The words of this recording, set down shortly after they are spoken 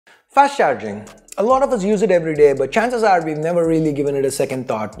Fast charging. A lot of us use it every day, but chances are we've never really given it a second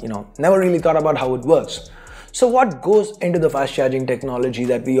thought, never really thought about how it works. So what goes into the fast charging technology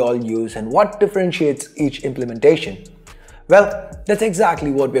that we all use and what differentiates each implementation? Well, that's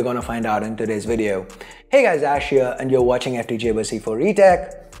exactly what we're going to find out in today's video. Hey guys, Ash here and you're watching FTJ by C4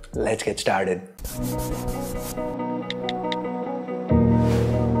 eTech. Let's get started.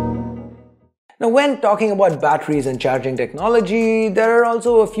 Now, when talking about batteries and charging technology, there are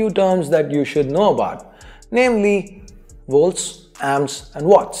also a few terms that you should know about, namely volts, amps, and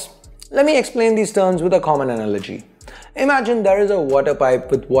watts. Let me explain these terms with a common analogy. Imagine there is a water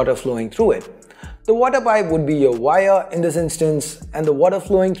pipe with water flowing through it. The water pipe would be your wire in this instance, and the water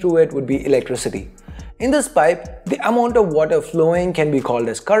flowing through it would be electricity. In this pipe, the amount of water flowing can be called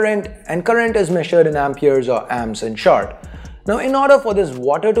as current, and current is measured in amperes or amps in short. Now, in order for this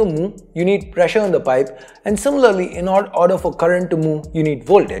water to move, you need pressure in the pipe, and similarly, in order for current to move, you need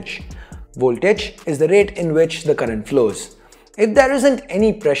voltage. Voltage is the rate in which the current flows. If there isn't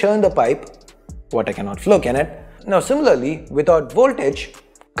any pressure in the pipe, water cannot flow, can it? Now, similarly, without voltage,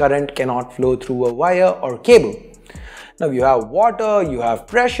 current cannot flow through a wire or cable. Now, you have water, you have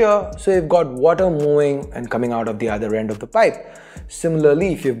pressure, so you've got water moving and coming out of the other end of the pipe.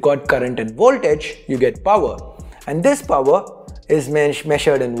 Similarly, if you've got current and voltage, you get power. And this power is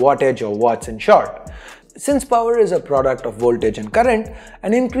measured in wattage or watts in short. Since power is a product of voltage and current,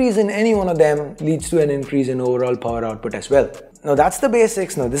 an increase in any one of them leads to an increase in overall power output as well. Now that's the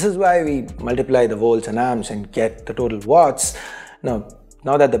basics. Now this is why we multiply the volts and amps and get the total watts.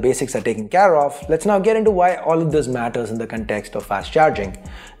 Now that the basics are taken care of, let's now get into why all of this matters in the context of fast charging.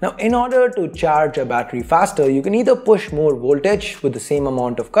 Now, in order to charge a battery faster, you can either push more voltage with the same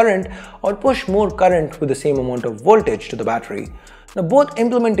amount of current or push more current with the same amount of voltage to the battery. Now, both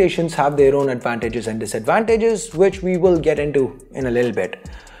implementations have their own advantages and disadvantages, which we will get into in a little bit.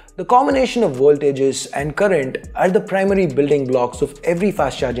 The combination of voltages and current are the primary building blocks of every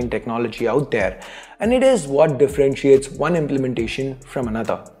fast charging technology out there, and it is what differentiates one implementation from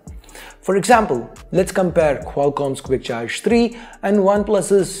another. For example, let's compare Qualcomm's Quick Charge 3 and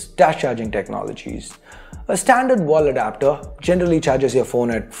OnePlus's dash charging technologies. A standard wall adapter generally charges your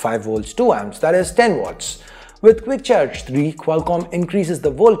phone at 5 volts 2 amps, that is 10 watts. With Quick Charge 3, Qualcomm increases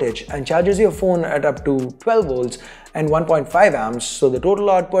the voltage and charges your phone at up to 12 volts and 1.5 amps, so the total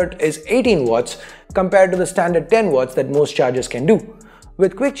output is 18 watts compared to the standard 10 watts that most chargers can do.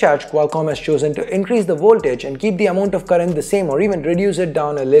 With Quick Charge, Qualcomm has chosen to increase the voltage and keep the amount of current the same or even reduce it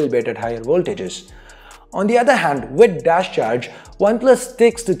down a little bit at higher voltages. On the other hand, with Dash Charge, OnePlus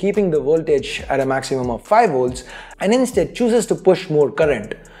sticks to keeping the voltage at a maximum of 5 volts and instead chooses to push more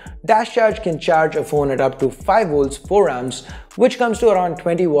current. Dash Charge can charge a phone at up to 5 volts 4 amps, which comes to around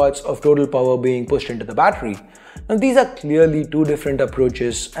 20 watts of total power being pushed into the battery. Now these are clearly two different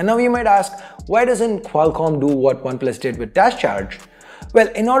approaches, and now you might ask, why doesn't Qualcomm do what OnePlus did with Dash Charge? Well,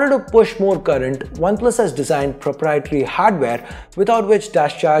 in order to push more current, OnePlus has designed proprietary hardware without which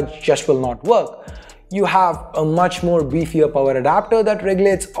Dash Charge just will not work. You have a much more beefier power adapter that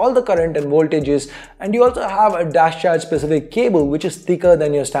regulates all the current and voltages, and you also have a Dash Charge specific cable which is thicker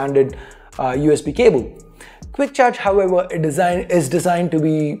than your standard USB cable. Quick Charge, however, is designed to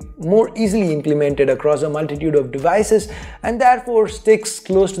be more easily implemented across a multitude of devices and therefore sticks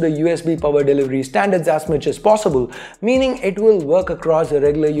close to the USB power delivery standards as much as possible, meaning it will work across a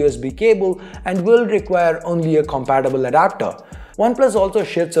regular USB cable and will require only a compatible adapter. OnePlus also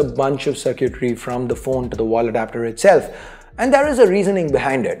shifts a bunch of circuitry from the phone to the wall adapter itself, and there is a reasoning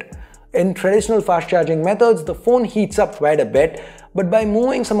behind it. In traditional fast charging methods, the phone heats up quite a bit, but by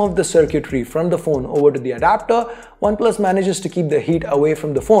moving some of the circuitry from the phone over to the adapter, OnePlus manages to keep the heat away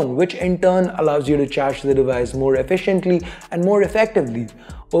from the phone, which in turn allows you to charge the device more efficiently and more effectively.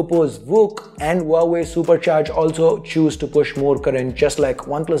 Oppo's Vooc and Huawei Supercharge also choose to push more current just like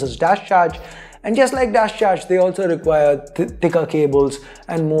OnePlus's Dash Charge, and just like Dash Charge, they also require thicker cables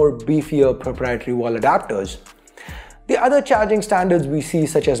and more beefier proprietary wall adapters. The other charging standards we see,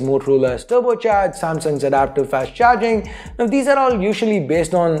 such as Motorola's Turbocharge, Samsung's Adaptive Fast Charging, now these are all usually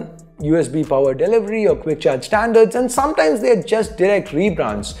based on USB power delivery or quick charge standards, and sometimes they're just direct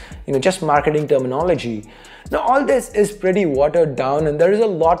rebrands, just marketing terminology. Now all this is pretty watered down and there is a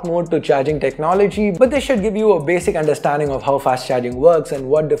lot more to charging technology, but this should give you a basic understanding of how fast charging works and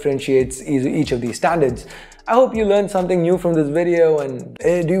what differentiates each of these standards. I hope you learned something new from this video, and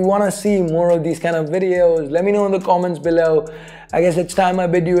do you want to see more of these kind of videos? Let me know in the comments below. I guess it's time I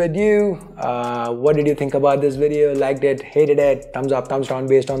bid you adieu. What did you think about this video? Liked it, hated it, thumbs up, thumbs down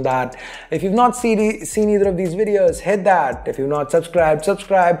based on that. If you've not seen either of these videos, hit that. If you've not subscribed,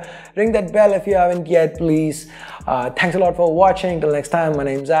 subscribe. Ring that bell if you haven't yet, please. Thanks a lot for watching. Till next time, my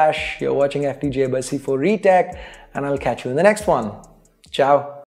name's Ash. You're watching FTJ by C4 Retech, and I'll catch you in the next one. Ciao.